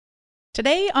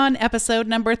Today on episode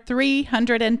number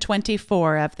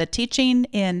 324 of the Teaching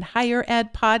in Higher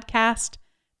Ed podcast,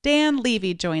 Dan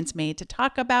Levy joins me to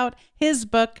talk about his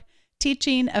book,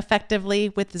 Teaching Effectively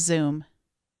with Zoom.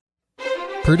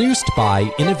 Produced by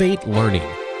Innovate Learning,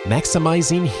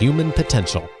 maximizing human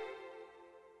potential.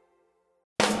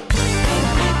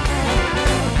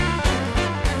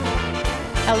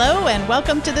 Hello and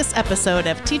welcome to this episode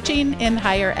of Teaching in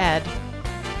Higher Ed.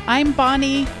 I'm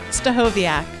Bonnie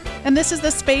Stachowiak, and this is the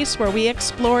space where we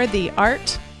explore the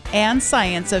art and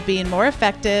science of being more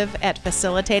effective at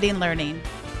facilitating learning.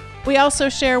 We also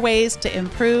share ways to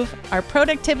improve our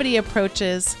productivity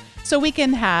approaches so we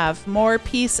can have more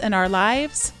peace in our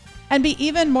lives and be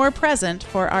even more present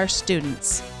for our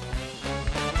students.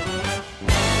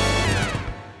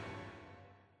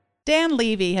 Dan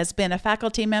Levy has been a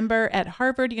faculty member at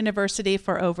Harvard University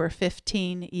for over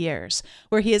 15 years,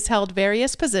 where he has held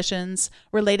various positions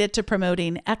related to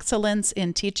promoting excellence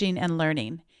in teaching and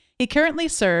learning. He currently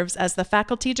serves as the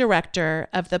faculty director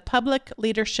of the Public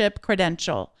Leadership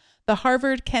Credential, the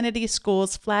Harvard Kennedy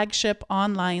School's flagship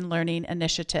online learning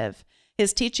initiative.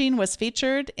 His teaching was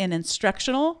featured in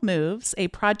Instructional Moves, a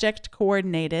project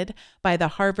coordinated by the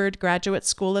Harvard Graduate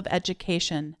School of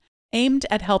Education, aimed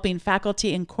at helping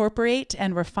faculty incorporate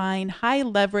and refine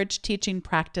high-leverage teaching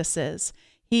practices.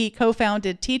 He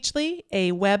co-founded Teachly,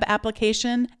 a web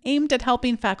application aimed at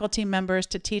helping faculty members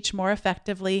to teach more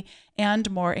effectively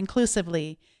and more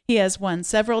inclusively. He has won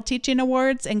several teaching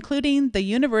awards, including the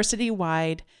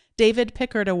university-wide David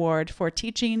Pickard Award for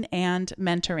Teaching and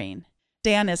Mentoring.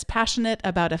 Dan is passionate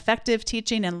about effective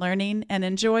teaching and learning and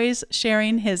enjoys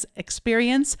sharing his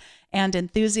experience and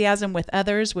enthusiasm with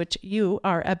others, which you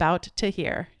are about to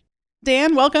hear.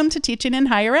 Dan, welcome to Teaching in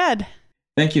Higher Ed.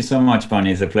 Thank you so much,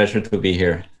 Bonnie. It's a pleasure to be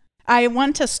here. I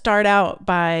want to start out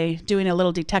by doing a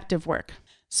little detective work.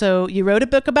 So you wrote a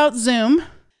book about Zoom.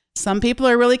 Some people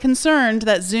are really concerned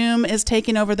that Zoom is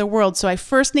taking over the world. So I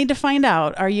first need to find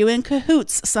out, are you in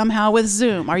cahoots somehow with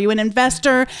Zoom? Are you an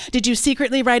investor? Did you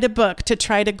secretly write a book to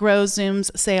try to grow Zoom's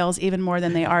sales even more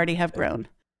than they already have grown?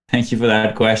 Thank you for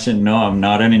that question. No, I'm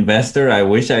not an investor. I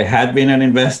wish I had been an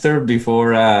investor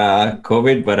before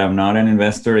COVID, but I'm not an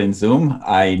investor in Zoom.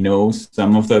 I know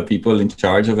some of the people in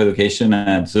charge of education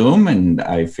at Zoom, and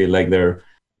I feel like the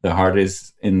heart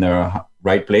is in the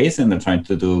right place and they're trying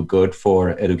to do good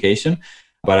for education.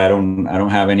 But I don't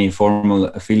have any formal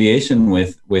affiliation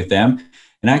with them.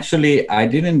 And actually, I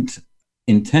didn't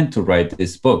intend to write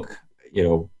this book. You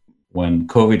know, when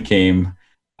COVID came,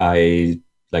 I,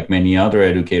 like many other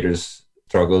educators,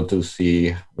 struggled to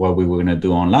see what we were going to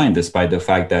do online, despite the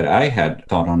fact that I had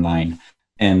taught online.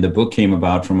 And the book came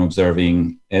about from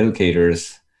observing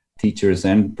educators, teachers,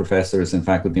 and professors and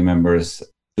faculty members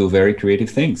do very creative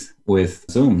things with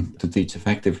Zoom to teach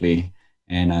effectively.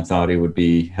 And I thought it would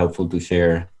be helpful to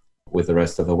share with the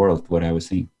rest of the world what I was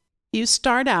seeing. You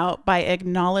start out by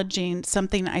acknowledging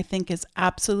something I think is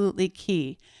absolutely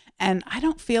key. And I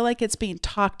don't feel like it's being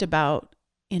talked about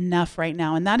enough right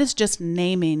now. And that is just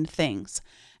naming things.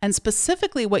 And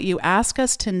specifically what you ask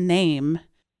us to name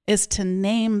is to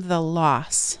name the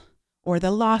loss or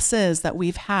the losses that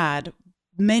we've had.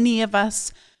 Many of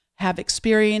us have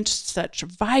experienced such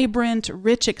vibrant,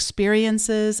 rich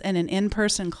experiences in an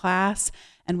in-person class,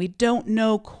 and we don't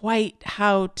know quite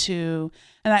how to,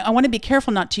 and I want to be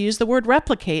careful not to use the word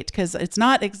replicate, because it's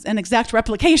not an exact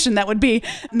replication. That would be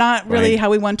not really how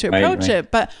we want to approach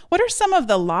it. But what are some of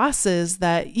the losses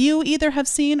that you either have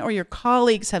seen or your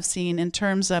colleagues have seen in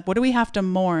terms of what do we have to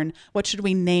mourn? What should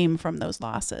we name from those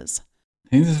losses? I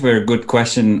think this is a very good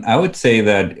question. I would say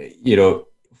that,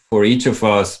 for each of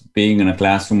us, being in a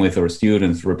classroom with our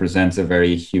students represents a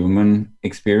very human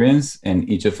experience, and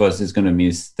each of us is going to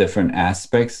miss different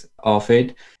aspects of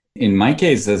it. In my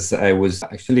case, as I was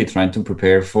actually trying to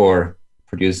prepare for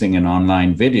producing an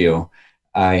online video,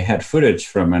 I had footage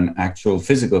from an actual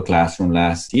physical classroom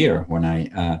last year when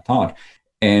I taught.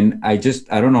 And I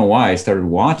don't know why, I started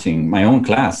watching my own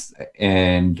class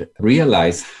and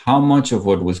realized how much of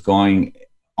what was going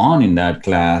on in that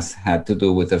class had to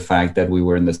do with the fact that we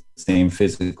were in the same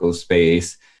physical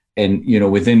space. And,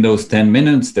 within those 10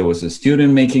 minutes, there was a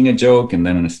student making a joke and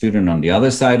then a student on the other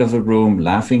side of the room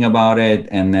laughing about it.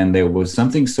 And then there was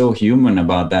something so human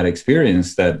about that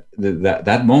experience that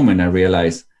that moment I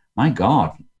realized, my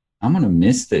God, I'm going to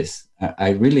miss this.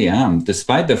 I really am,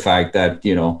 despite the fact that,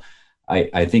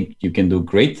 I think you can do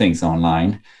great things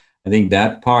online. I think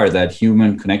that part, that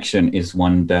human connection is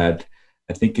one that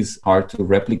I think is hard to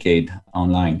replicate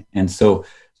online. And so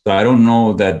I don't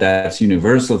know that that's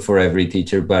universal for every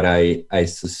teacher, but I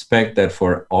suspect that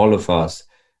for all of us,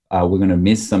 we're going to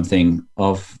miss something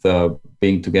of the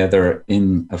being together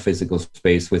in a physical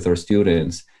space with our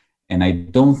students. And I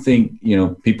don't think,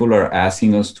 people are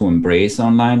asking us to embrace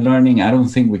online learning. I don't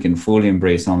think we can fully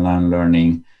embrace online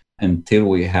learning until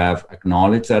we have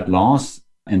acknowledged that loss,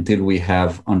 until we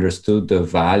have understood the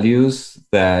values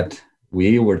that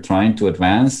we were trying to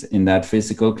advance in that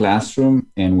physical classroom,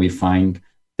 and we find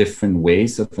different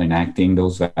ways of enacting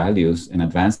those values and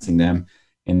advancing them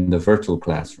in the virtual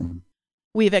classroom.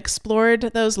 We've explored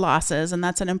those losses, and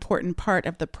that's an important part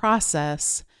of the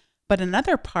process. But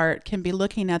another part can be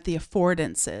looking at the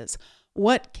affordances.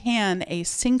 What can a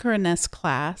synchronous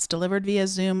class delivered via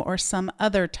Zoom or some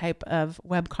other type of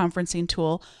web conferencing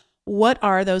tool, what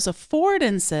are those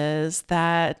affordances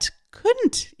that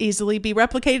couldn't easily be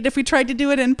replicated if we tried to do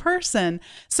it in person?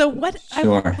 So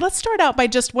let's start out by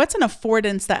just what's an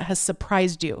affordance that has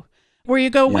surprised you, where you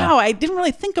go, wow, I didn't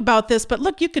really think about this, but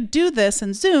look, you could do this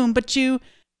in Zoom, but you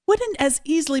wouldn't as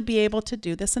easily be able to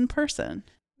do this in person.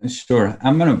 Sure.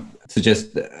 I'm going to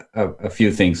suggest a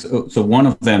few things. So one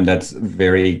of them that's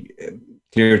very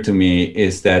clear to me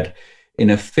is that in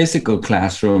a physical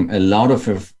classroom, a lot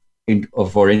of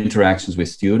our interactions with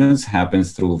students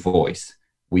happens through voice.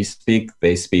 We speak,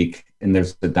 they speak, and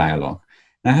there's the dialogue.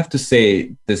 And I have to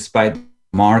say, despite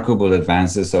remarkable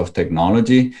advances of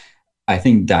technology, I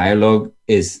think dialogue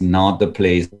is not the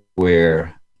place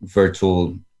where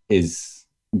virtual is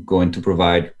going to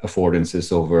provide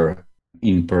affordances over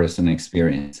in-person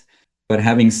experience. But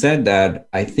having said that,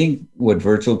 I think what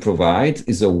virtual provides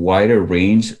is a wider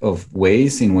range of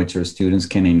ways in which our students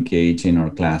can engage in our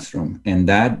classroom. And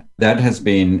that has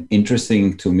been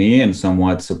interesting to me and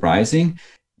somewhat surprising.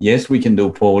 Yes, we can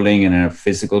do polling in a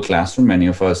physical classroom. Many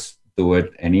of us do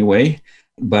it anyway.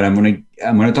 But I'm going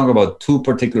to talk about two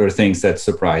particular things that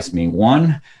surprised me.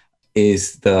 One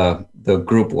is the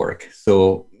group work.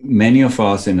 So many of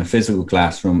us in a physical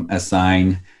classroom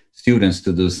assign students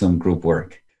to do some group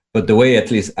work. But the way at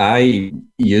least I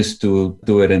used to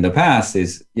do it in the past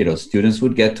is, students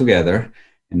would get together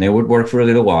and they would work for a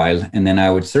little while, and then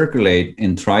I would circulate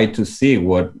and try to see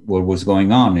what was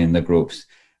going on in the groups.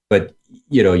 But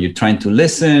you're trying to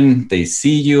listen, they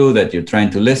see you, that you're trying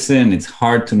to listen. It's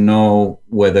hard to know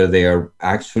whether they are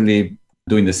actually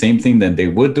doing the same thing that they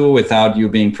would do without you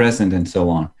being present and so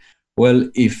on. Well,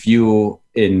 if you,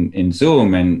 in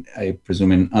Zoom, and I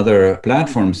presume in other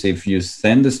platforms, if you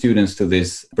send the students to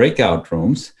these breakout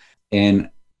rooms and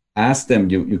ask them,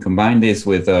 you combine this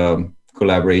with a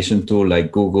collaboration tool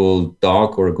like Google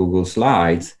Doc or Google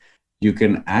Slides, you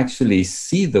can actually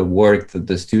see the work that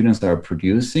the students are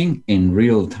producing in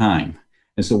real time.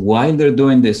 And so while they're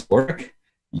doing this work,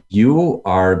 you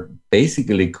are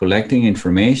basically collecting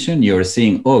information. You're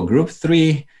seeing, group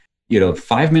 3,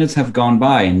 5 minutes have gone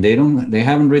by and they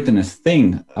haven't written a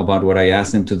thing about what I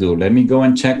asked them to do. Let me go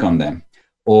and check on them.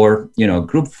 Or,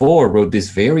 group 4 wrote this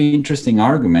very interesting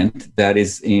argument that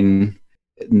is that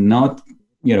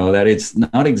it's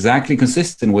not exactly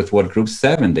consistent with what group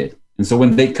 7 did. And so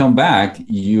when they come back,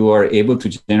 you are able to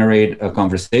generate a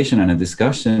conversation and a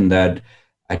discussion that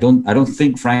I don't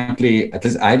think, frankly, at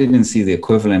least I didn't see the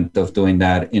equivalent of doing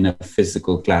that in a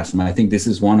physical classroom. I think this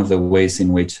is one of the ways in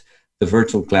which the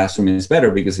virtual classroom is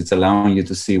better, because it's allowing you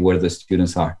to see where the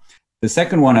students are. The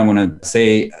second one I want to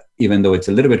say, even though it's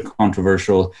a little bit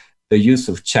controversial, the use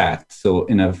of chat. So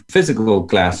in a physical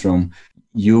classroom,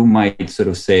 you might sort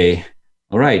of say,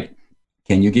 all right,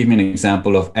 can you give me an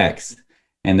example of X?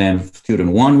 And then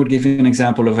student 1 would give you an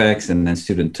example of X, and then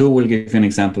student 2 will give you an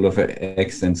example of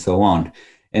X, and so on.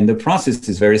 And the process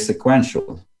is very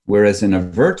sequential. Whereas in a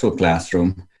virtual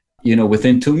classroom,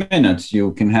 within 2 minutes,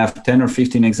 you can have 10 or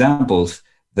 15 examples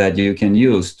that you can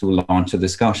use to launch a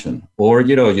discussion. Or,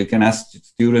 you can ask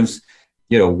students,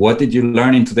 what did you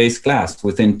learn in today's class?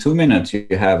 Within 2 minutes, you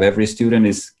have every student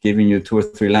is giving you 2 or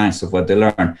 3 lines of what they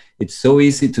learned. It's so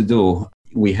easy to do.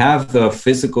 We have the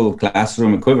physical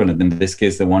classroom equivalent, in this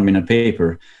case, the 1-minute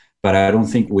paper, but I don't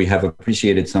think we have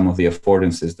appreciated some of the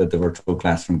affordances that the virtual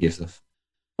classroom gives us.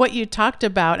 What you talked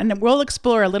about, and we'll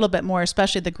explore a little bit more,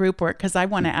 especially the group work, because I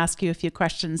want to ask you a few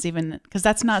questions, even because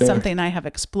that's not something I have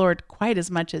explored quite as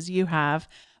much as you have.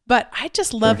 But I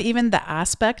just love even the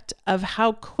aspect of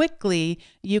how quickly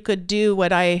you could do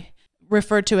what I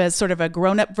refer to as sort of a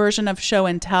grown-up version of show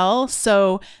and tell.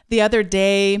 So the other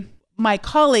day, my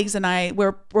colleagues and I,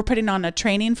 we're putting on a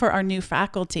training for our new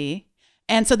faculty.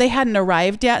 And so they hadn't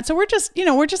arrived yet. So we're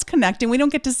just connecting. We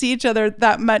don't get to see each other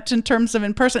that much in terms of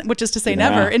in person, which is to say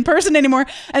never in person anymore.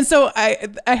 And so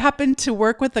I happened to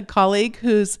work with a colleague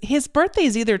his birthday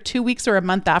is either 2 weeks or a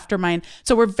month after mine.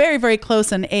 So we're very, very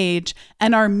close in age.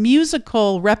 And our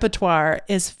musical repertoire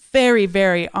is very,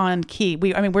 very on key.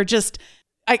 We're just...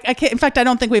 I can't, in fact, I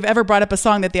don't think we've ever brought up a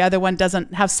song that the other one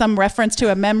doesn't have some reference to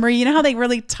a memory. You know how they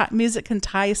really music can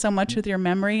tie so much with your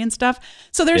memory and stuff.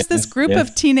 So there's this group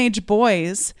of teenage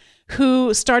boys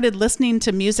who started listening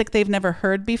to music they've never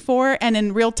heard before, and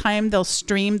in real time they'll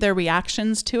stream their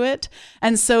reactions to it.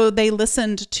 And so they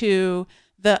listened to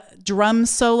the drum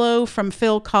solo from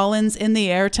Phil Collins, In the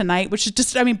Air Tonight, which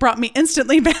just, brought me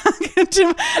instantly back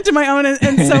to my own.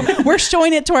 And so we're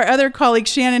showing it to our other colleague,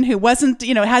 Shannon, who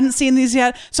hadn't seen these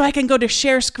yet. So I can go to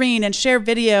share screen and share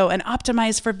video and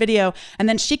optimize for video. And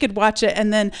then she could watch it.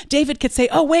 And then David could say,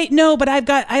 oh, wait, no, but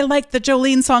I like the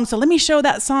Jolene song. So let me show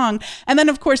that song. And then,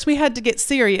 of course, we had to get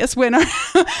serious when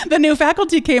the new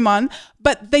faculty came on.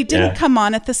 But they didn't come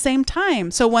on at the same time.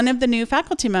 So one of the new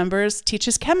faculty members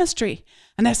teaches chemistry.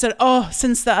 And I said,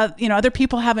 since the other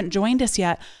people haven't joined us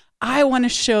yet, I want to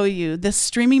show you this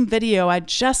streaming video. I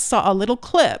just saw a little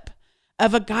clip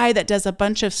of a guy that does a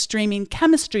bunch of streaming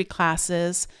chemistry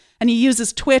classes, and he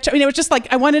uses Twitch. It was just like,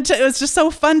 it was just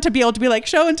so fun to be able to be like,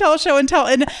 show and tell.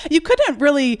 And you couldn't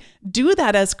really do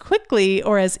that as quickly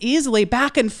or as easily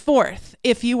back and forth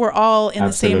if you were all in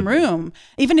the same room,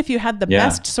 even if you had the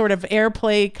best sort of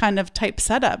AirPlay kind of type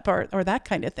setup or that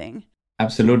kind of thing.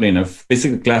 Absolutely. In a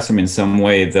physical classroom, in some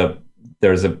way,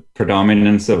 there's a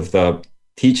predominance of the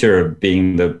teacher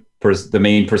being the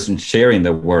main person sharing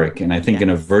the work. And I think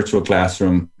in a virtual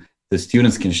classroom, the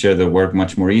students can share the work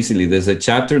much more easily. There's a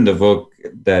chapter in the book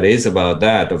that is about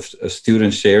that, of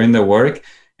students sharing the work.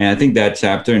 And I think that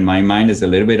chapter, in my mind, is a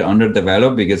little bit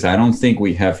underdeveloped because I don't think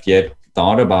we have yet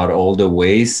thought about all the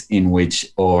ways in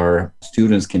which our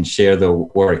students can share the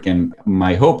work. And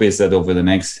my hope is that over the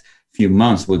next few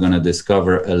months, we're going to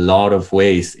discover a lot of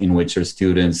ways in which our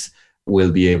students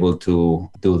will be able to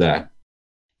do that.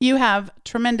 You have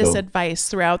tremendous advice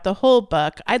throughout the whole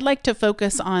book. I'd like to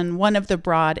focus on one of the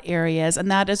broad areas,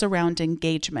 and that is around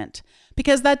engagement,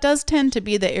 because that does tend to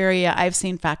be the area I've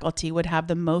seen faculty would have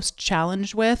the most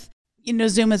challenge with.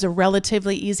 Zoom is a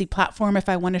relatively easy platform if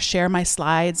I want to share my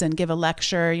slides and give a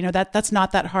lecture. That's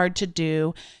not that hard to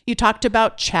do. You talked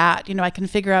about chat. I can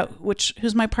figure out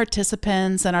who's my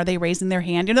participants and are they raising their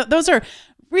hand. Those are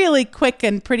really quick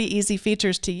and pretty easy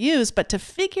features to use, but to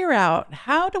figure out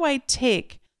how do I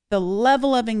take the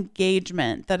level of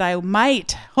engagement that I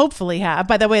might hopefully have.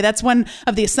 By the way, that's one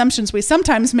of the assumptions we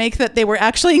sometimes make, that they were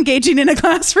actually engaging in a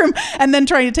classroom and then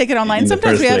trying to take it online.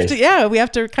 Sometimes we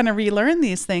have to kind of relearn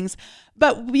these things.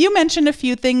 But you mentioned a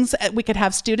few things. We could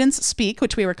have students speak,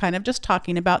 which we were kind of just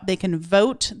talking about. They can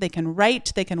vote, they can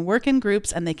write, they can work in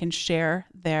groups, and they can share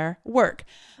their work.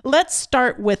 Let's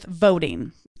start with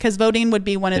voting, because voting would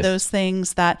be one of those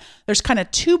things that there's kind of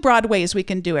two broad ways we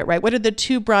can do it, right? What are the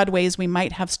two broad ways we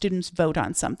might have students vote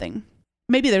on something?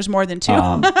 Maybe there's more than two.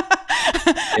 So,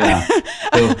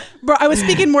 I was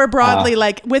speaking more broadly,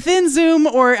 like within Zoom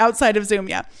or outside of Zoom.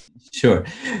 Yeah. Sure.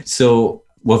 So,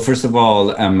 well, first of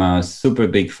all, I'm a super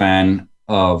big fan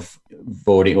of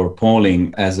voting or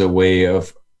polling as a way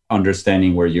of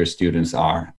understanding where your students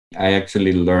are. I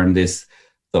actually learned this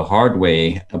the hard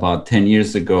way about 10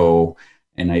 years ago.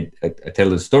 And I tell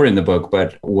the story in the book,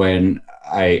 but when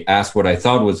I asked what I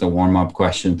thought was a warm-up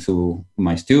question to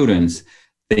my students,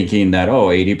 thinking that,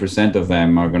 80% of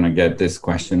them are going to get this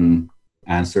question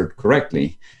answered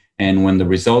correctly. And when the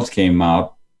results came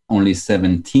up, only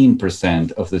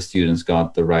 17% of the students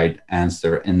got the right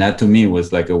answer. And that to me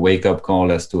was like a wake-up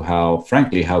call as to how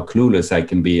clueless I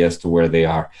can be as to where they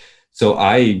are. So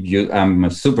I'm a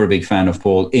super big fan of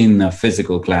poll in a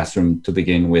physical classroom to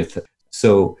begin with.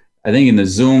 So I think in the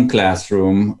Zoom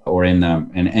classroom or in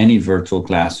any virtual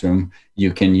classroom,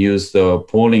 you can use the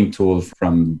polling tool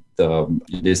in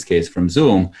this case from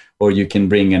Zoom, or you can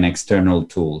bring an external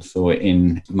tool. So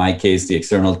in my case, the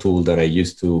external tool that I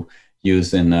used to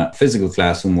use in a physical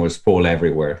classroom was Poll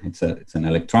Everywhere. It's an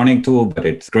electronic tool, but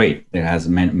it's great. It has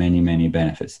many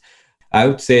benefits. I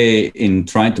would say in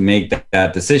trying to make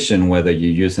that decision, whether you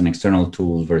use an external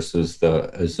tool versus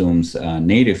the Zoom's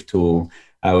native tool,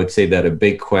 I would say that a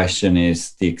big question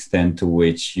is the extent to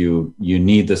which you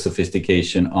need the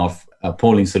sophistication of a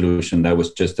polling solution that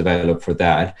was just developed for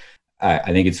that.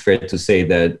 I think it's fair to say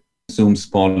that Zoom's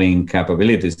polling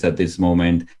capabilities at this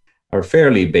moment are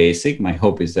fairly basic. My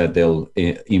hope is that they'll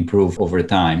improve over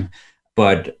time.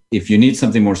 But if you need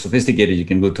something more sophisticated, you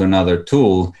can go to another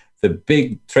tool The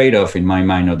big trade-off in my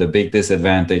mind, or the big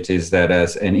disadvantage, is that,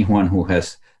 as anyone who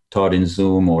has taught in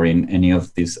Zoom or in any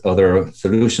of these other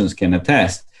solutions can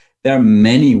attest, there are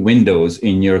many windows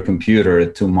in your computer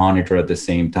to monitor at the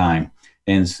same time.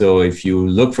 And so if you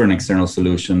look for an external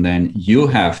solution, then you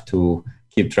have to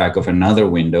keep track of another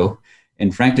window.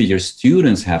 And frankly, your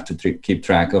students have to keep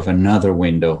track of another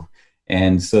window.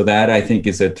 And so that, I think,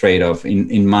 is a trade-off.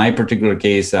 In my particular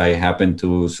case, I happen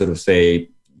to sort of say,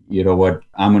 you know what,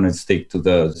 I'm going to stick to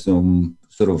the Zoom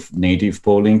sort of native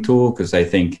polling tool, because I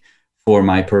think for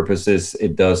my purposes,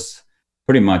 it does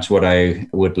pretty much what I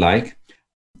would like.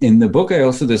 In the book, I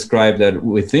also describe that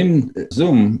within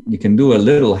Zoom, you can do a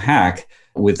little hack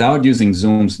without using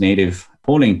Zoom's native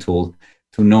polling tool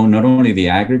to know not only the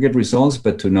aggregate results,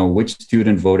 but to know which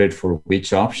student voted for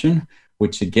which option,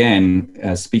 which again,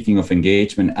 speaking of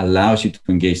engagement, allows you to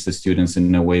engage the students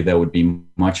in a way that would be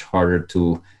much harder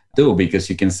to do, because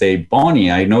you can say,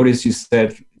 Bonnie, I noticed you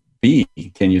said B,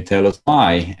 can you tell us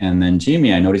why? And then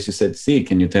Jimmy, I noticed you said C,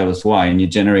 can you tell us why? And you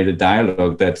generate a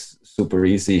dialogue that's super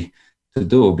easy to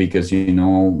do because you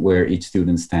know where each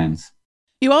student stands.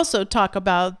 You also talk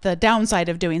about the downside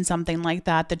of doing something like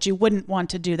that, that you wouldn't want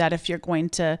to do that if you're going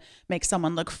to make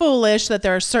someone look foolish, that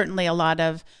there are certainly a lot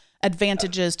of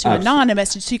advantages to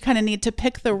anonymous, so you kind of need to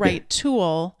pick the right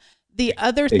tool. The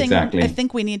other thing I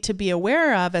think we need to be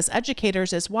aware of as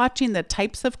educators is watching the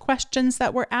types of questions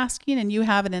that we're asking, and you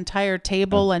have an entire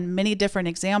table and many different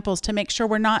examples to make sure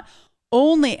we're not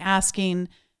only asking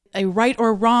a right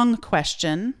or wrong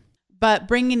question, but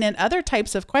bringing in other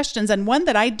types of questions. And one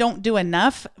that I don't do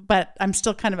enough, but I'm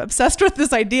still kind of obsessed with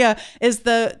this idea, is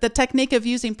the technique of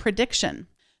using prediction.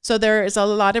 So there is a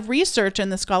lot of research in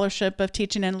the scholarship of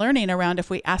teaching and learning around if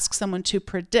we ask someone to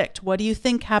predict, what do you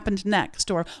think happened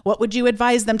next? Or what would you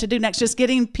advise them to do next? Just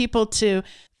getting people to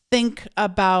think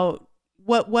about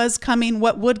what was coming,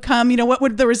 what would come, what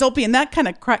would the result be? And that kind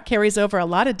of carries over a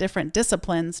lot of different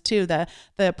disciplines too, the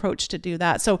approach to do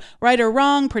that. So right or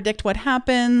wrong, predict what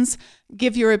happens,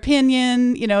 give your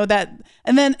opinion, that,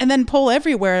 and then poll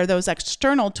everywhere. Those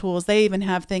external tools, they even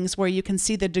have things where you can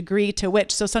see the degree to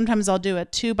which. So sometimes I'll do a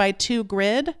 2x2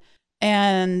 grid,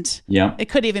 and it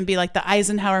could even be like the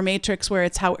Eisenhower matrix, where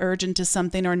it's how urgent is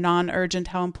something or non-urgent,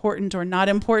 how important or not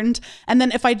important. And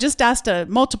then if I just asked a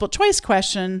multiple choice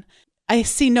question, I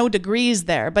see no degrees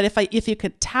there. But if you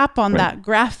could tap on that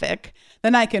graphic,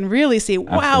 then I can really see,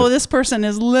 wow, this person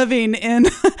is living in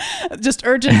just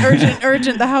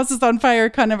urgent, the house is on fire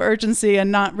kind of urgency,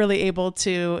 and not really able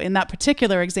to, in that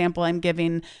particular example I'm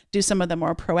giving, do some of the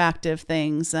more proactive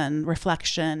things and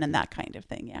reflection and that kind of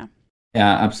thing. Yeah,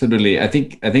 absolutely. I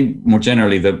think more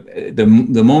generally,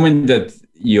 the moment that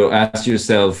you ask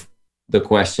yourself the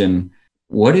question,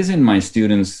 what is in my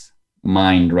students'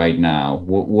 mind right now?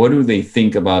 What do they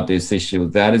think about this issue?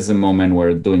 That is the moment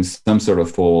where doing some sort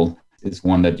of poll is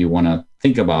one that you want to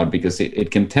think about, because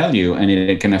it can tell you, and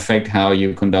it can affect how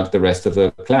you conduct the rest of the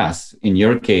class. In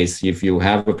your case, if you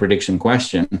have a prediction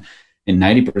question and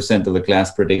 90% of the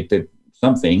class predicted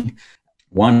something,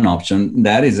 one option,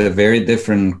 that is a very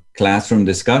different classroom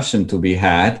discussion to be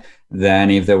had than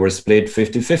if they were split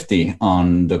 50-50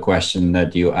 on the question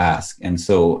that you ask. And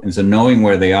so knowing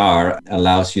where they are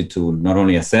allows you to not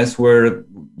only assess where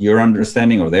your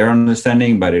understanding or their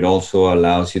understanding, but it also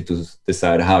allows you to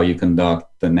decide how you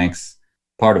conduct the next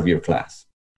part of your class.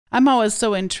 I'm always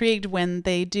so intrigued when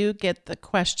they do get the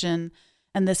question,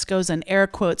 and this goes in air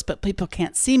quotes, but people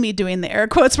can't see me doing the air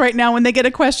quotes right now, when they get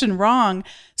a question wrong.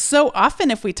 So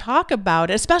often if we talk about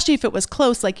it, especially if it was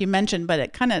close, like you mentioned, but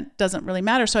it kind of doesn't really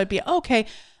matter. So I'd be, okay,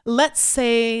 let's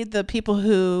say the people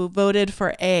who voted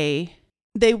for A,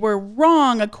 they were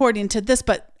wrong according to this,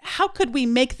 but how could we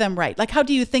make them right? Like, how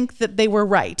do you think that they were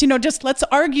right? Just let's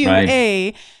argue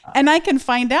A, and I can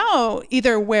find out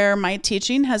either where my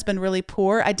teaching has been really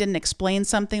poor, I didn't explain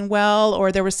something well,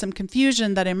 or there was some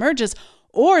confusion that emerges,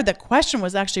 or the question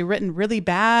was actually written really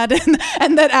bad,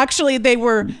 and that actually they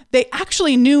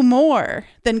actually knew more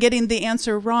than getting the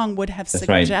answer wrong would have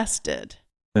suggested.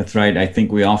 That's right. I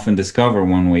think we often discover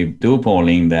when we do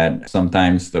polling that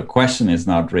sometimes the question is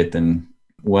not written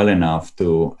well enough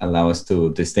to allow us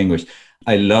to distinguish.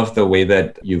 I love the way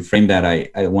that you frame that.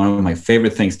 I one of my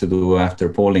favorite things to do after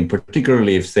polling,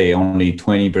 particularly if, say, only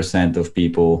 20%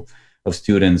 of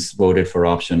students voted for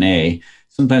option A,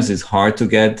 sometimes it's hard to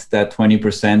get that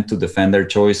 20% to defend their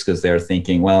choice, because they're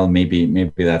thinking, well,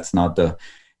 maybe that's not the.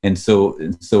 And so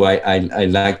I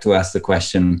like to ask the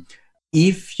question,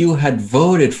 if you had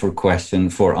voted for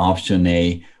option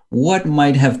A, what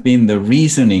might have been the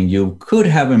reasoning you could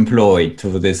have employed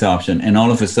to this option? And all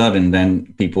of a sudden,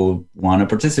 then people want to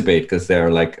participate because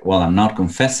they're like, well, I'm not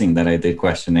confessing that I did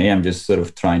question A. I'm just sort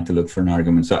of trying to look for an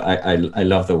argument. So I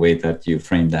love the way that you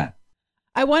framed that.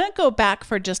 I want to go back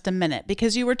for just a minute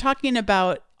because you were talking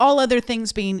about all other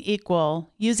things being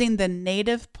equal, using the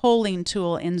native polling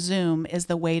tool in Zoom is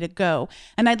the way to go.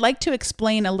 And I'd like to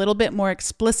explain a little bit more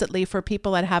explicitly for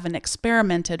people that haven't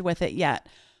experimented with it yet.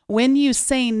 When you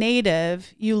say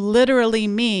native, you literally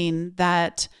mean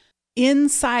that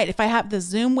inside, if I have the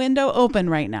Zoom window open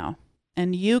right now,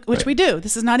 and which right. We do,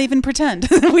 this is not even pretend.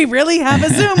 We really have a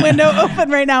Zoom window open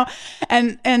right now.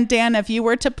 And Dan, if you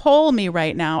were to poll me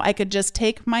right now, I could just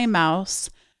take my mouse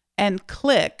and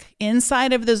click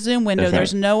inside of the Zoom window. Right.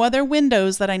 There's no other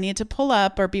windows that I need to pull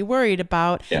up or be worried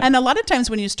about. Yeah. And a lot of times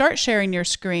when you start sharing your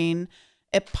screen,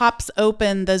 it pops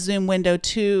open the Zoom window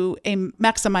to a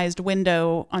maximized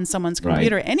window on someone's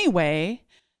computer right. Anyway.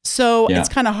 So yeah. It's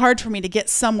kind of hard for me to get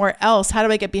somewhere else. How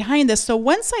do I get behind this? So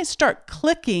once I start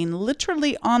clicking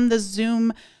literally on the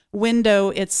Zoom window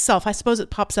itself, I suppose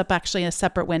it pops up actually in a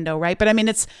separate window, right? But I mean,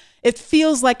 it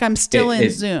feels like I'm still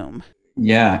in Zoom.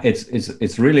 Yeah,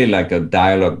 it's really like a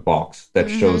dialog box that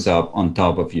mm-hmm. shows up on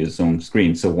top of your Zoom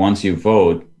screen. So once you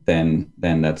vote, then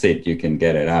that's it. You can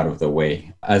get it out of the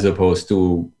way, as opposed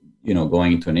to,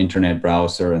 going to an internet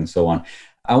browser and so on.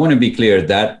 I want to be clear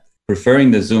that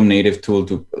preferring the Zoom native tool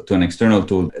to an external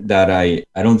tool, that I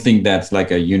don't think that's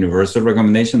like a universal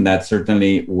recommendation. That's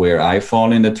certainly where I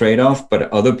fall in the trade-off,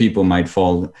 but other people might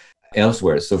fall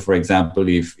elsewhere. So for example,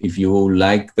 if you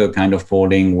like the kind of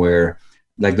polling where,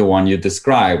 like the one you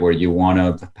described, where you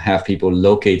want to have people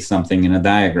locate something in a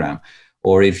diagram,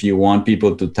 or if you want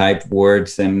people to type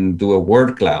words and do a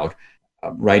word cloud.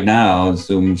 Right now,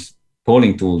 Zoom's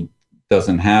polling tool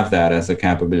doesn't have that as a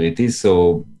capability.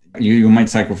 So you might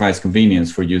sacrifice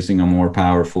convenience for using a more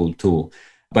powerful tool.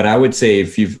 But I would say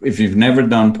if you've never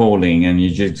done polling and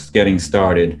you're just getting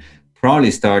started,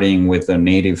 probably starting with a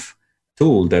native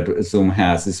tool that Zoom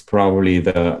has is probably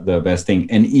the best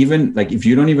thing. And even like if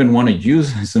you don't even want to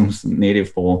use Zoom's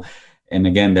native poll, and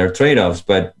again, there are trade-offs,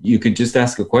 but you could just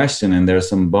ask a question and there are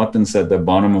some buttons at the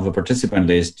bottom of the participant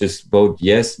list. Just vote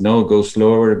yes, no, go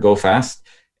slower, go fast.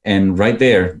 And right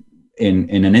there, in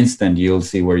an instant, you'll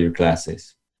see where your class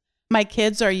is. My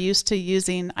kids are used to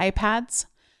using iPads.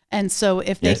 And so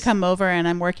if they come over and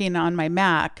I'm working on my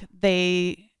Mac,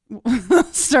 they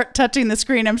start touching the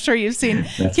screen. I'm sure you've seen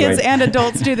kids right. and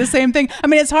adults do the same thing. I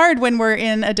mean, it's hard when we're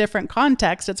in a different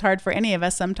context. It's hard for any of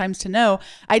us sometimes to know.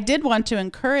 I did want to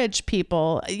encourage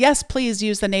people. Yes, please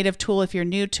use the native tool if you're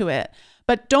new to it,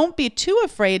 but don't be too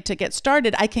afraid to get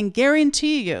started. I can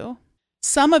guarantee you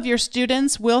some of your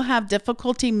students will have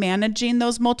difficulty managing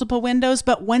those multiple windows,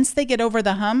 but once they get over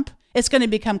the hump, it's going to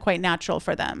become quite natural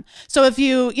for them. So if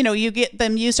you get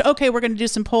them used to, okay, we're going to do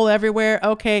some poll everywhere.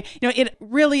 Okay. It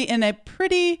really in a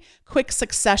pretty quick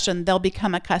succession, they'll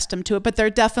become accustomed to it, but there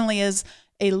definitely is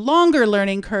a longer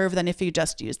learning curve than if you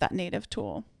just use that native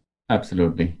tool.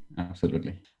 Absolutely.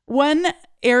 Absolutely. One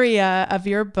area of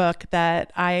your book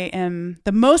that I am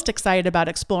the most excited about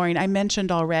exploring, I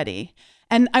mentioned already.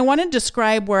 And I want to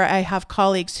describe where I have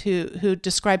colleagues who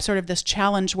describe sort of this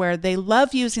challenge where they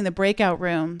love using the breakout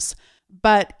rooms,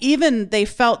 but even they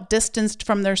felt distanced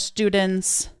from their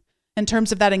students in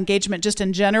terms of that engagement just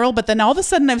in general. But then all of a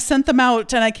sudden I've sent them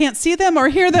out and I can't see them or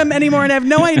hear them anymore and I have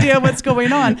no idea what's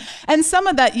going on. And some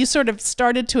of that you sort of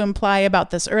started to imply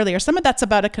about this earlier. Some of that's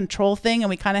about a control thing and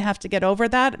we kind of have to get over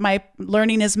that. My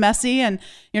learning is messy and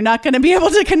you're not going to be able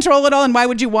to control it all. And why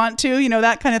would you want to,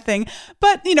 that kind of thing.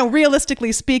 But,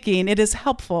 realistically speaking, it is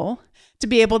helpful to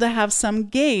be able to have some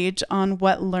gauge on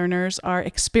what learners are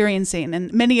experiencing.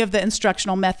 And many of the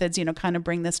instructional methods, kind of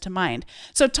bring this to mind.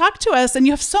 So talk to us, and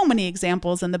you have so many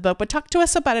examples in the book, but talk to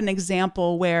us about an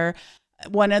example where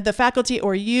one of the faculty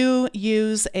or you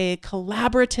use a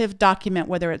collaborative document,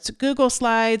 whether it's Google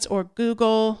Slides or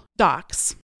Google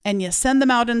Docs, and you send them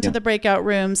out into the breakout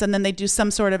rooms, and then they do some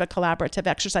sort of a collaborative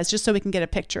exercise, just so we can get a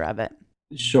picture of it.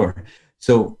 Sure.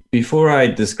 So before I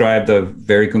describe the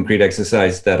very concrete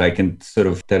exercise that I can sort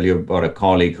of tell you about a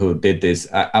colleague who did this,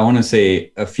 I want to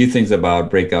say a few things about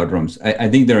breakout rooms. I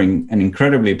think they're an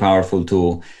incredibly powerful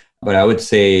tool, but I would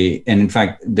say, and in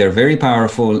fact, they're very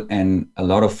powerful and a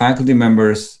lot of faculty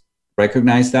members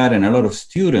recognize that and a lot of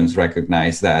students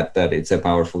recognize that it's a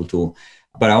powerful tool.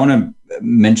 But I want to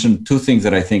mention two things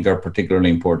that I think are particularly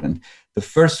important. The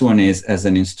first one is, as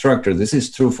an instructor, this is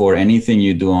true for anything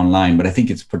you do online, but I think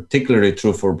it's particularly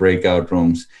true for breakout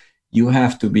rooms. You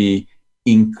have to be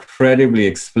incredibly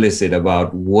explicit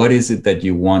about what is it that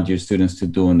you want your students to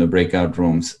do in the breakout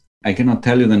rooms. I cannot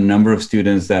tell you the number of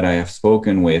students that I have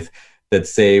spoken with that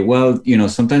say, well,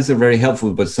 sometimes they're very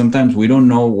helpful, but sometimes we don't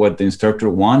know what the instructor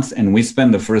wants. And we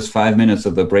spend the first 5 minutes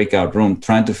of the breakout room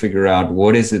trying to figure out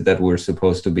what is it that we're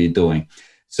supposed to be doing.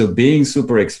 So being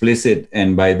super explicit,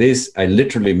 and by this, I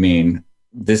literally mean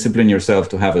discipline yourself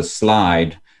to have a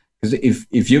slide. Because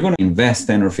if you're going to invest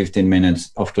 10 or 15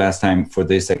 minutes of class time for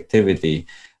this activity,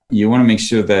 you want to make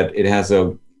sure that it has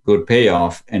a good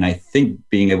payoff. And I think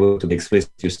being able to be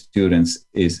explicit to your students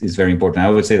is very important. I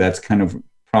would say that's kind of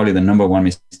probably the number one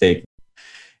mistake.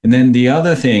 And then the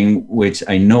other thing, which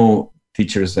I know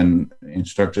teachers and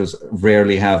instructors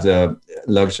rarely have the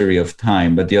luxury of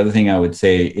time, but the other thing I would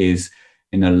say is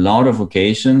in a lot of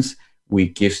occasions, we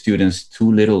give students too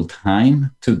little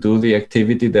time to do the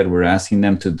activity that we're asking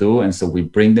them to do. And so we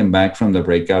bring them back from the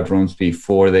breakout rooms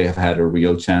before they have had a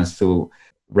real chance to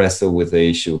wrestle with the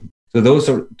issue. So those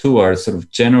two are sort of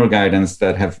general guidance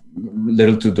that have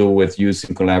little to do with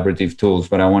using collaborative tools,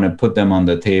 but I want to put them on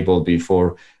the table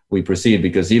before we proceed,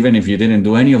 because even if you didn't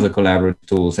do any of the collaborative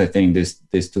tools, I think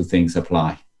these two things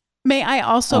apply. May I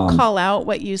also call out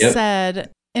what you said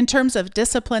in terms of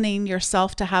disciplining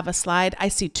yourself to have a slide? I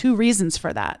see two reasons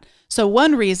for that. So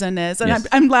one reason is, and yes.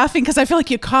 I'm laughing because I feel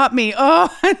like you caught me. Oh,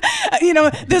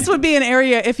 this would be an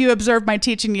area, if you observed my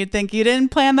teaching, you'd think you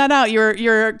didn't plan that out.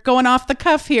 You're going off the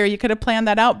cuff here. You could have planned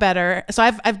that out better. So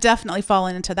I've definitely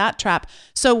fallen into that trap.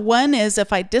 So one is,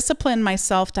 if I discipline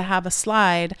myself to have a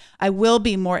slide, I will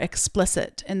be more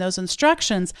explicit in those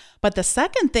instructions. But the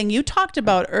second thing you talked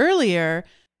about earlier,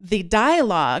 the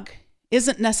dialogue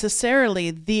isn't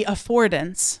necessarily the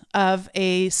affordance of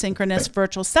a synchronous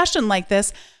virtual session like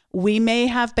this. We may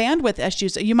have bandwidth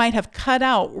issues. You might have cut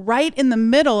out right in the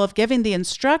middle of giving the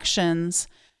instructions,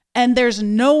 and there's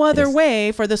no other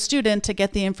way for the student to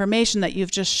get the information that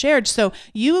you've just shared. So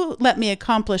you let me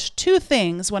accomplish two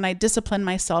things when I discipline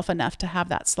myself enough to have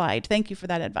that slide. Thank you for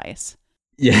that advice.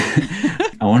 Yeah,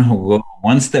 I want to go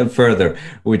one step further,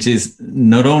 which is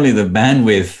not only the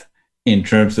bandwidth in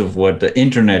terms of what the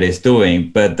internet is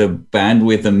doing, but the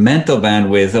bandwidth, the mental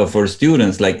bandwidth of our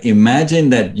students. Like,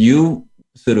 imagine that you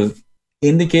sort of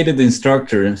indicated the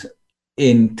instructors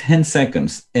in 10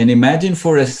 seconds. And imagine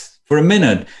for a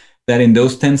minute that in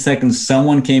those 10 seconds,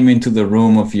 someone came into the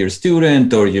room of your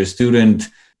student, or your student,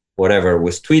 whatever,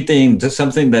 was tweeting, just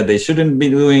something that they shouldn't be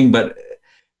doing. But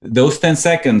those 10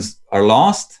 seconds are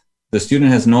lost. The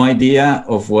student has no idea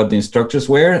of what the instructors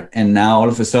were. And now all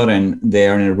of a sudden they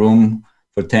are in a room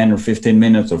for 10 or 15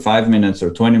 minutes or 5 minutes or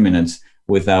 20 minutes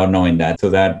without knowing that. So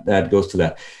that goes to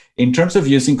that. In terms of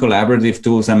using collaborative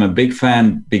tools, I'm a big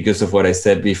fan because of what I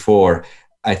said before.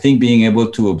 I think being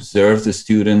able to observe the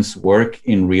students' work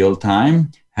in real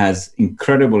time has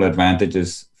incredible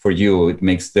advantages for you. It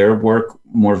makes their work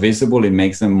more visible. It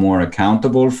makes them more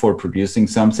accountable for producing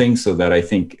something, so that I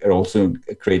think it also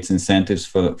creates incentives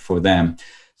for them.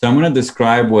 So I'm going to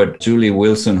describe what Julie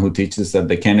Wilson, who teaches at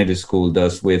the Kennedy School,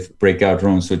 does with breakout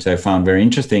rooms, which I found very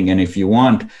interesting. And if you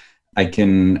want, I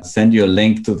can send you a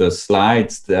link to the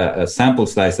slides, the sample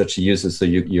slides that she uses, so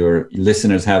your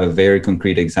listeners have a very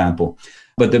concrete example.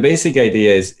 But the basic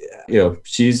idea is,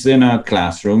 she's in a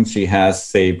classroom. She has,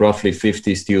 say, roughly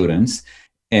 50 students.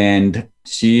 And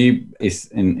she is,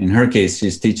 in her case,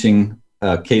 she's teaching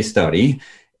a case study.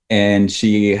 And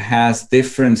she has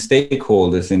different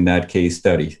stakeholders in that case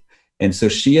study. And so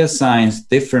she assigns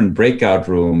different breakout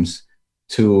rooms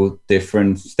to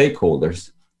different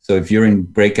stakeholders. So if you're in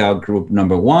breakout group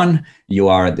number one,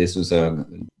 this was a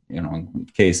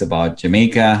case about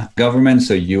Jamaica government.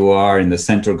 So you are in the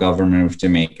central government of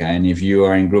Jamaica. And if you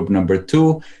are in group number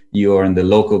two, you are in the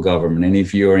local government. And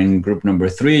if you're in group number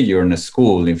three, you're in a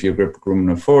school. If you're group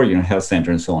number four, you're in a health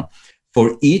center, and so on.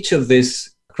 For each of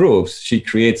these groups, she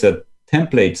creates a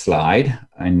template slide,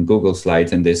 in Google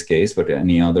Slides in this case, but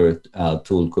any other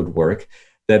tool could work,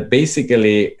 that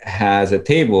basically has a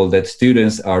table that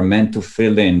students are meant to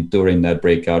fill in during that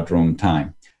breakout room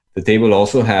time. The table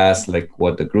also has like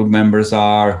what the group members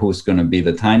are, who's going to be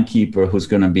the timekeeper, who's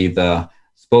going to be the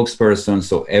spokesperson.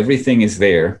 So everything is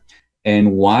there.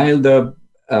 And while the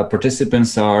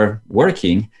participants are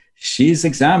working, she's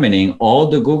examining all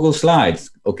the Google Slides.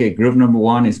 Okay, group number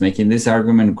one is making this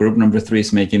argument. Group number three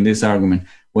is making this argument.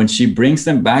 When she brings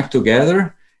them back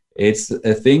together, it's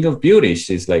a thing of beauty.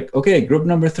 She's like, okay, group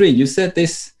number three, you said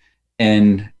this.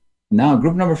 And now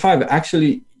group number five,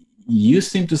 actually, you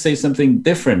seem to say something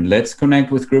different. Let's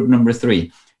connect with group number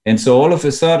three. And so all of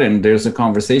a sudden, there's a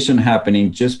conversation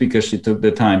happening just because she took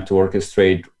the time to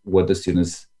orchestrate what the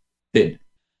students did.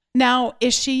 Now,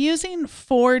 is she using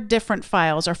 4 different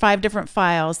files or 5 different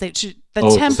files? The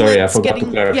sorry, I forgot to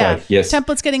clarify. Yes.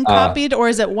 Templates getting copied, or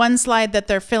is it one slide that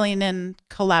they're filling in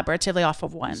collaboratively off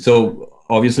of one? So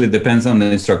obviously it depends on the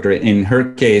instructor. In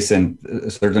her case, and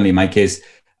certainly my case,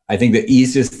 I think the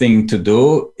easiest thing to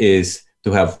do is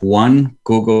to have one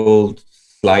Google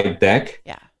slide deck.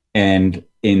 Yeah. And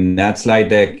in that slide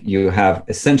deck, you have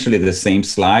essentially the same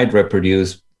slide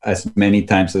reproduced as many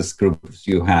times as groups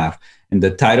you have. And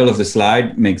the title of the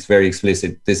slide makes very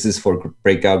explicit, this is for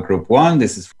breakout group 1,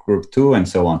 this is for group 2, and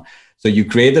so on. So you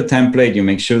create a template, you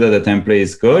make sure that the template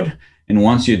is good. And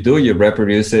once you do, you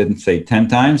reproduce it, say 10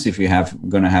 times if you have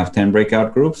going to have 10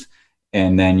 breakout groups,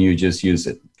 and then you just use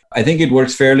it. I think it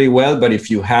works fairly well, but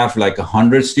if you have like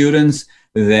 100 students,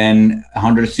 then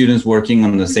 100 students working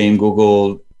on the same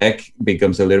Google deck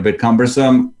becomes a little bit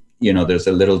cumbersome. There's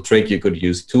a little trick. You could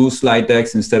use 2 slide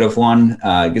decks instead of 1.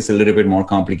 It gets a little bit more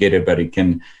complicated, but it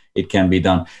can be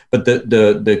done. But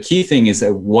the key thing is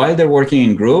that while they're working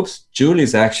in groups,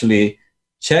 Julie's actually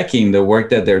checking the work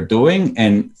that they're doing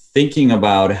and thinking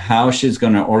about how she's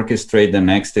going to orchestrate the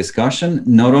next discussion,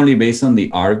 not only based on the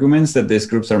arguments that these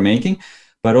groups are making,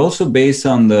 but also based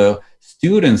on the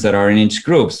students that are in each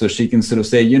group. So she can sort of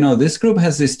say, this group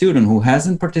has this student who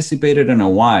hasn't participated in a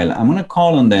while. I'm going to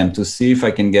call on them to see if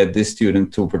I can get this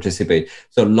student to participate.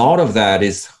 So a lot of that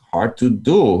is hard to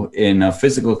do in a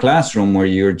physical classroom where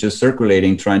you're just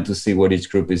circulating, trying to see what each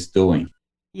group is doing.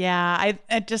 Yeah,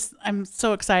 I'm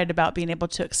so excited about being able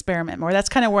to experiment more. That's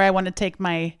kind of where I want to take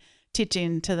my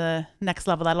teaching to the next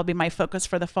level. That'll be my focus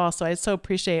for the fall. So I so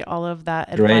appreciate all of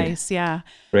that advice. Yeah.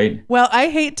 Great. Well, I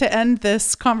hate to end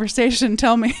this conversation.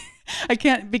 Tell me, I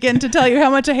can't begin to tell you how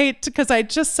much I hate, because I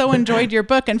just so enjoyed your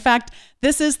book. In fact,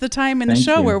 this is the time in the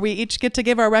show where we each get to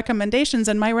give our recommendations.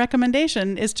 And my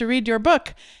recommendation is to read your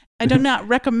book. I do not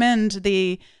recommend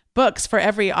the books for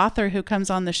every author who comes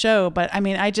on the show, but I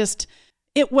mean,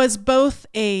 it was both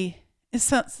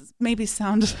maybe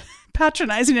sound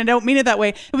patronizing. I don't mean it that way.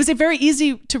 It was a very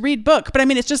easy to read book, but I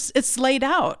mean, it's laid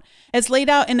out. It's laid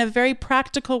out in a very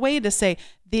practical way to say,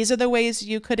 these are the ways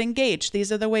you could engage.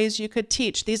 These are the ways you could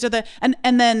teach. These are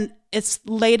and then it's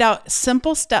laid out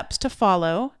simple steps to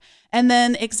follow. And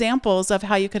then examples of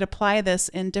how you could apply this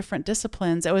in different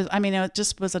disciplines. It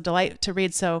just was a delight to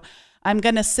read. So I'm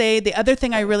going to say the other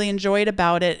thing I really enjoyed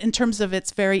about it, in terms of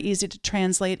it's very easy to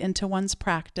translate into one's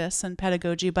practice and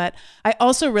pedagogy, but I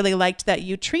also really liked that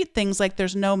you treat things like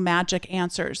there's no magic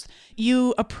answers.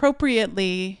 You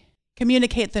appropriately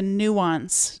communicate the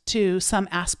nuance to some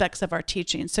aspects of our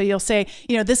teaching. So you'll say,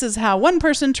 this is how one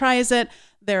person tries it.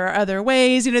 There are other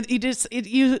ways.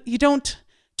 You don't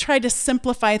try to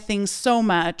simplify things so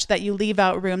much that you leave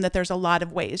out room that there's a lot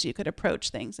of ways you could approach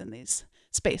things in these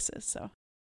spaces. So.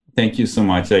 Thank you so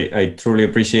much. I truly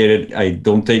appreciate it. I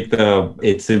don't take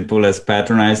it's simple as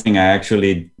patronizing. I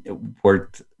actually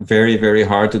worked very, very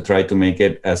hard to try to make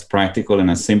it as practical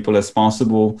and as simple as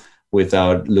possible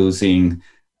without losing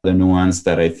the nuance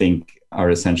that I think are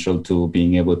essential to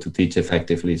being able to teach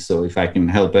effectively. So if I can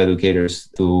help educators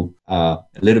do a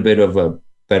little bit of a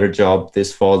better job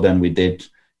this fall than we did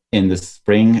in the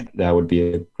spring, that would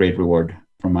be a great reward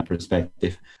from my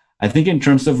perspective. I think in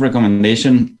terms of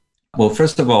recommendation, well,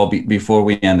 first of all, before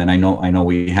we end, and I know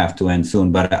we have to end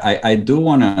soon, but I do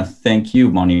want to thank you,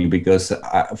 Moni, because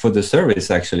for the service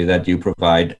actually that you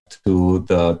provide to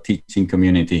the teaching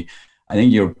community. I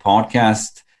think your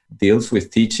podcast deals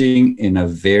with teaching in a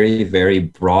very, very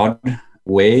broad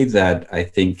way that I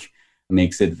think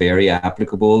makes it very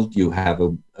applicable. You have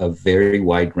a very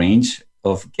wide range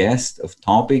of guests, of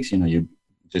topics. You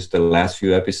just the last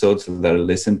few episodes that I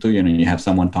listened to, you have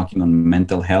someone talking on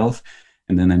mental health.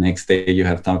 And then the next day you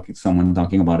have someone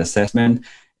talking about assessment.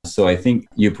 So I think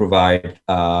you provide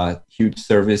a huge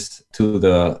service to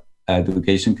the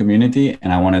education community.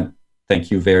 And I want to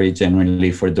thank you very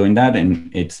genuinely for doing that.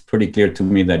 And it's pretty clear to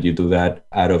me that you do that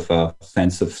out of a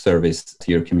sense of service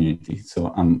to your community.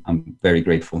 So I'm very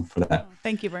grateful for that. Oh,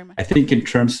 thank you very much. I think in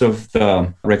terms of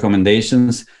the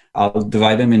recommendations, I'll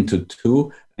divide them into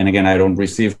 2. And again, I don't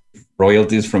receive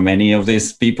royalties from any of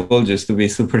these people, just to be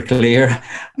super clear.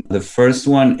 The first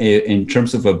one, in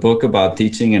terms of a book about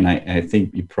teaching, and I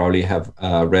think you probably have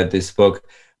read this book,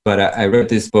 but I read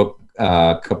this book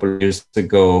a couple of years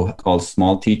ago called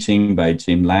Small Teaching by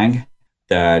Jim Lang,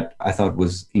 that I thought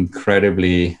was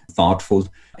incredibly thoughtful.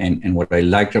 And what I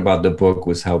liked about the book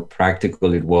was how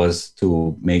practical it was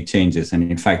to make changes. And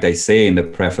in fact, I say in the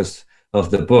preface of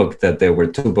the book that there were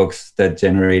 2 books that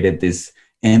generated this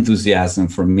enthusiasm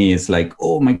for me. It's like,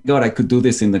 oh my God, I could do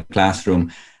this in the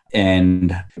classroom.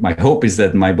 And my hope is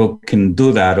that my book can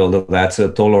do that, although that's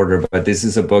a tall order. But this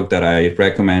is a book that I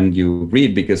recommend you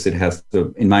read because it has,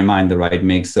 in my mind, the right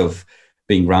mix of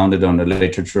being grounded on the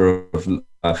literature of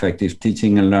effective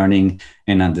teaching and learning,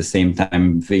 and at the same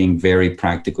time being very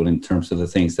practical in terms of the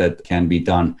things that can be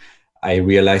done. I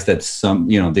realized that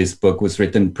this book was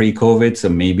written pre-COVID, so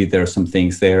maybe there are some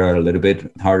things there are a little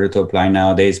bit harder to apply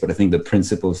nowadays, but I think the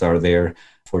principles are there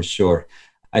for sure.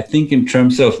 I think in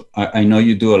terms of, I know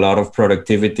you do a lot of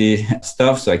productivity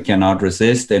stuff, so I cannot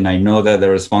resist. And I know that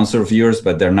they're a sponsor of yours,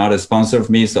 but they're not a sponsor of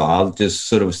me. So I'll just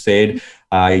sort of say it.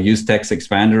 I use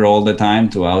TextExpander all the time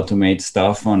to automate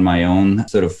stuff on my own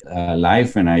sort of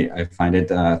life. And I find it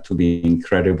to be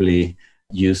incredibly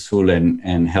useful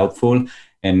and helpful.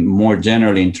 And more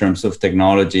generally, in terms of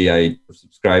technology, I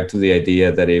subscribe to the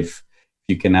idea that if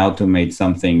you can automate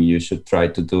something, you should try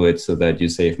to do it so that you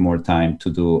save more time to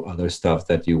do other stuff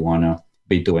that you want to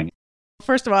be doing.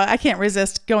 First of all, I can't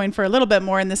resist going for a little bit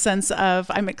more in the sense of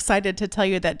I'm excited to tell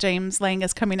you that James Lang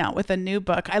is coming out with a new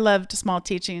book. I loved Small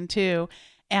Teaching too.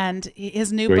 And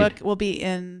his new book will be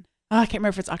in, I can't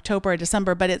remember if it's October or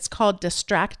December, but it's called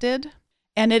Distracted.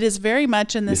 And it is very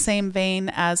much in the same vein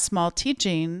as Small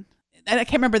Teaching. And I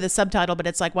can't remember the subtitle, but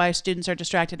it's like why students are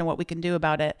distracted and what we can do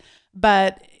about it.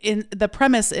 But the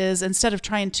premise is instead of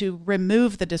trying to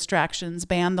remove the distractions,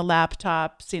 ban the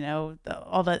laptops,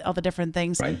 all the different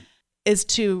things, is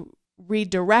to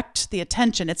redirect the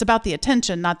attention. It's about the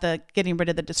attention, not the getting rid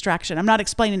of the distraction. I'm not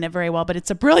explaining it very well, but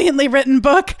it's a brilliantly written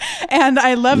book. And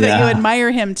I love that you admire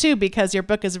him too, because your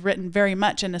book is written very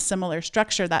much in a similar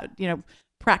structure that,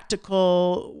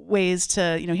 practical ways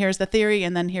to, here's the theory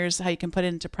and then here's how you can put it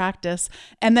into practice.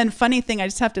 And then funny thing, I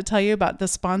just have to tell you about the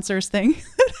sponsors thing.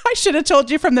 I should have told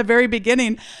you from the very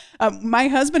beginning. My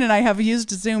husband and I have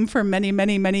used Zoom for many,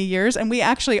 many, many years, and we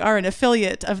actually are an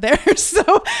affiliate of theirs. So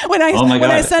when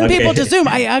I send people to Zoom,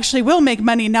 I actually will make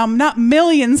money. Now, not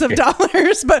millions of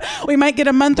dollars, but we might get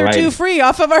a month or two free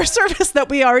off of our service that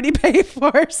we already pay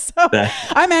for. So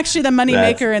I'm actually the money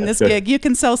maker in this gig. You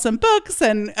can sell some books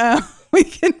and we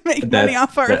can make money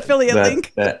off our affiliate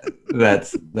link.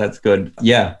 That's good.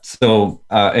 Yeah. So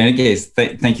in any case,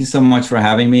 thank you so much for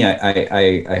having me.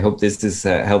 I hope this is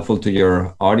helpful to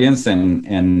your audience.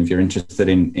 And if you're interested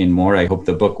in more, I hope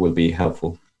the book will be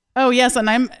helpful. Oh, yes. And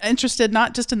I'm interested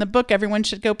not just in the book. Everyone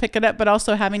should go pick it up, but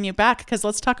also having you back, because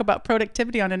let's talk about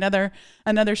productivity on another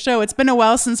show. It's been a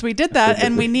while since we did that.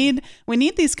 And we need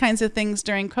these kinds of things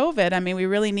during COVID. I mean, we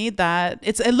really need that.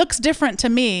 It looks different to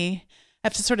me. I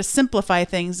have to sort of simplify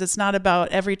things. It's not about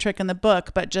every trick in the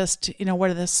book, but just, what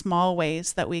are the small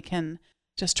ways that we can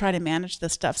just try to manage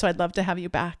this stuff. So I'd love to have you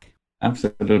back.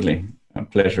 Absolutely. A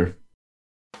pleasure.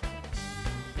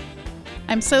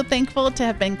 I'm so thankful to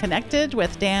have been connected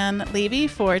with Dan Levy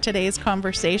for today's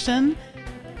conversation.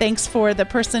 Thanks for the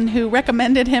person who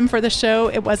recommended him for the show.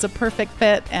 It was a perfect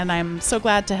fit, and I'm so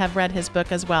glad to have read his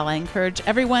book as well. I encourage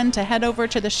everyone to head over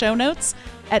to the show notes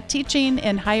at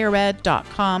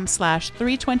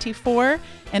teachinginhighered.com/324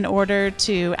 in order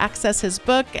to access his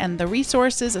book and the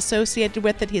resources associated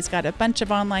with it. He's got a bunch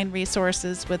of online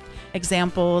resources with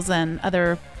examples and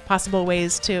other possible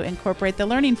ways to incorporate the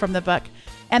learning from the book.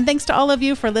 And thanks to all of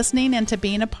you for listening and to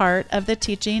being a part of the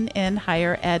Teaching in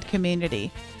Higher Ed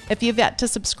community. If you've yet to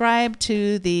subscribe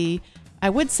to the, I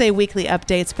would say weekly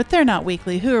updates, but they're not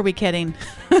weekly. Who are we kidding?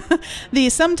 The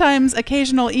sometimes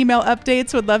occasional email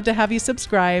updates, would love to have you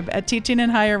subscribe at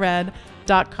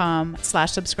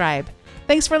teachinginhighered.com/subscribe.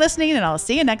 Thanks for listening, and I'll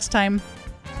see you next time.